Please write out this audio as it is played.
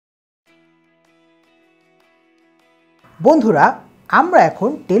বন্ধুরা, আমরা এখন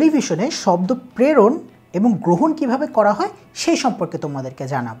টেলিভিশনে শব্দ প্রেরণ এবং গ্রহণ কিভাবে করা হয় সেই সম্পর্কে তোমাদেরকে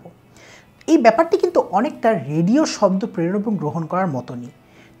জানাবো। এই ব্যাপারটি কিন্তু অনেকটা রেডিও শব্দ প্রেরণ এবং গ্রহণ করার মতনই।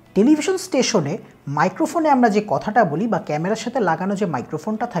 টেলিভিশন স্টেশনে মাইক্রোফোনে আমরা যে কথাটা বলি বা ক্যামেরার সাথে লাগানো যে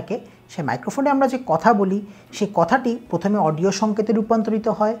মাইক্রোফোনটা থাকে, সেই মাইক্রোফোনে আমরা যে কথা বলি সেই কথাটি প্রথমে অডিও সংকেতে রূপান্তরিত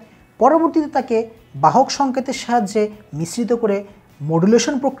হয়, পরবর্তীতে তাকে বাহক সংকেতের সাহায্যে মিশ্রিত করে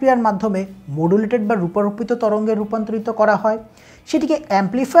মডুলেশন প্রক্রিয়ার মাধ্যমে মডুলেটেড বা রূপারোপিত তরঙ্গে রূপান্তরিত করা হয়, সেটিকে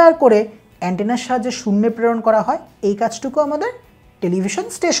অ্যাম্প্লিফায়ার করে অ্যান্টেনার সাহায্যে শূন্যে প্রেরণ করা হয়। এই কাজটুকু আমাদের টেলিভিশন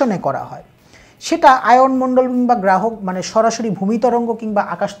স্টেশনে করা হয়। সেটা আয়নমণ্ডল কিংবা গ্রাহক সরাসরি ভূমি তরঙ্গ কিংবা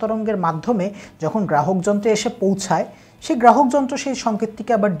আকাশ তরঙ্গের মাধ্যমে যখন গ্রাহক যন্ত্রে এসে পৌঁছায়, সেই গ্রাহক যন্ত্র সেই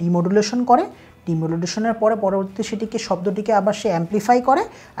সংকেতটিকে আবার ডিমডুলেশন করে। ডিমডুলেশনের পরে পরবর্তীতে সেটিকে শব্দটিকে আবার সে অ্যাম্প্লিফাই করে,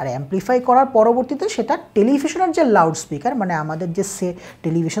 আর অ্যাম্প্লিফাই করার পরবর্তীতে সেটা টেলিভিশনের যে লাউড স্পিকার আমাদের যে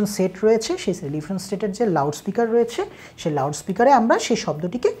টেলিভিশন সেট রয়েছে, সেই টেলিভিশন সেটের যে লাউড স্পিকার রয়েছে, সেই লাউড স্পিকারে আমরা সেই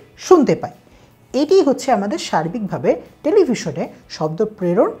শব্দটিকে শুনতে পাই। এটি হচ্ছে আমাদের সার্বিকভাবে টেলিভিশনে শব্দ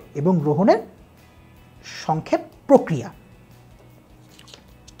প্রেরণ এবং গ্রহণের সংক্ষেপ প্রক্রিয়া।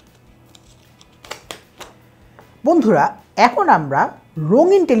 বন্ধুরা, এখন আমরা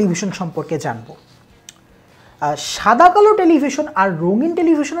রঙিন টেলিভিশন সম্পর্কে জানব। সাদা কালো টেলিভিশন আর রঙিন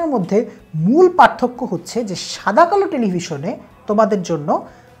টেলিভিশনের মধ্যে মূল পার্থক্য হচ্ছে যে সাদা কালো টেলিভিশনে তোমাদের জন্য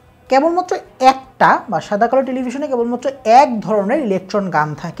কেবলমাত্র সাদা কালো টেলিভিশনে কেবলমাত্র এক ধরনের ইলেকট্রন গান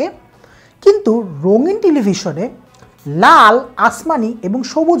থাকে, কিন্তু রঙিন টেলিভিশনে লাল, আসমানি এবং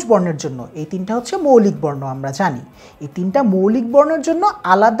সবুজ বর্ণের জন্য, এই তিনটা হচ্ছে মৌলিক বর্ণ আমরা জানি, এই তিনটা মৌলিক বর্ণের জন্য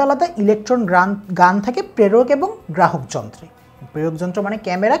আলাদা আলাদা ইলেকট্রন গান থাকে প্রেরক এবং গ্রাহক যন্ত্রে। প্রেরক যন্ত্র মানে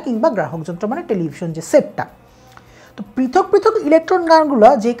ক্যামেরা কিংবা গ্রাহক যন্ত্র মানে টেলিভিশন যে সেটটা। তো পৃথক পৃথক ইলেকট্রন গানগুলো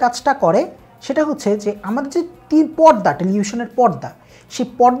যে কাজটা করে সেটা হচ্ছে যে আমাদের যে পর্দা, টেলিভিশনের পর্দা, সেই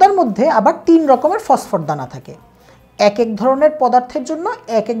পর্দার মধ্যে আবার 3 রকমের ফসফর দানা থাকে। এক এক ধরনের পদার্থের জন্য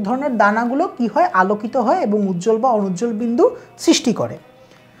এক এক ধরনের দানাগুলো কি হয়, আলোকিত হয় এবং উজ্জ্বল বা অনুজ্জ্বল বিন্দু সৃষ্টি করে।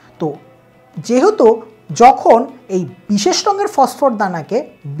 তো যেহেতু যখন এই বিশেষ রঙের ফসফর দানাকে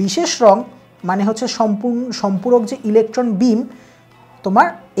বিশেষ রং হচ্ছে সম্পূরক যে ইলেকট্রন বিম তোমার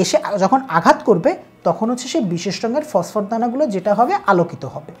এসে যখন আঘাত করবে, তখন হচ্ছে সেই বিশেষ রঙের ফসফর দানাগুলো যেটা হবে আলোকিত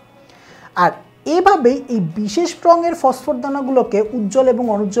হবে। আর এভাবেই এই বিশেষ রঙের ফসফর দানাগুলোকে উজ্জ্বল এবং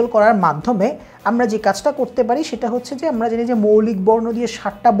অনুজ্জ্বল করার মাধ্যমে আমরা যে কাজটা করতে পারি সেটা হচ্ছে যে আমরা জানি যে মৌলিক বর্ণ দিয়ে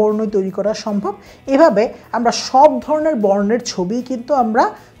 7টা বর্ণই তৈরি করা সম্ভব। এভাবে আমরা সব ধরনের বর্ণের ছবি কিন্তু আমরা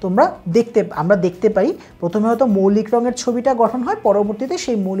দেখতে পারি। প্রথমে হয়তো মৌলিক রঙের ছবিটা গঠন হয়, পরবর্তীতে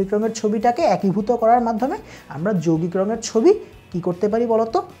সেই মৌলিক রঙের ছবিটাকে একীভূত করার মাধ্যমে আমরা যৌগিক রঙের ছবি কি করতে পারি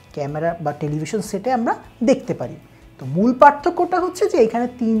বলতো, ক্যামেরা বা টেলিভিশন সেটে আমরা দেখতে পারি। তো মূল পার্থক্যটা হচ্ছে যে এখানে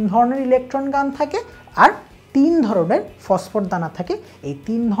 3 ধরনের ইলেকট্রন গান থাকে আর 3 ধরনের ফসফর দানা থাকে। এই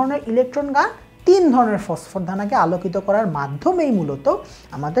 3 ধরনের ইলেকট্রন গান 3 ধরনের ফসফর দানাকে আলোকিত করার মাধ্যমেই মূলত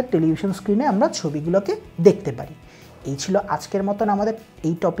আমাদের টেলিভিশন স্ক্রিনে আমরা ছবিগুলোকে দেখতে পারি। এই ছিল আজকের মতন আমাদের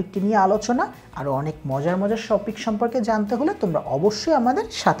এই টপিকটি নিয়ে আলোচনা। আরও অনেক মজার টপিক সম্পর্কে জানতে হলে তোমরা অবশ্যই আমাদের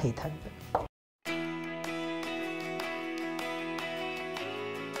সাথেই থাকবে।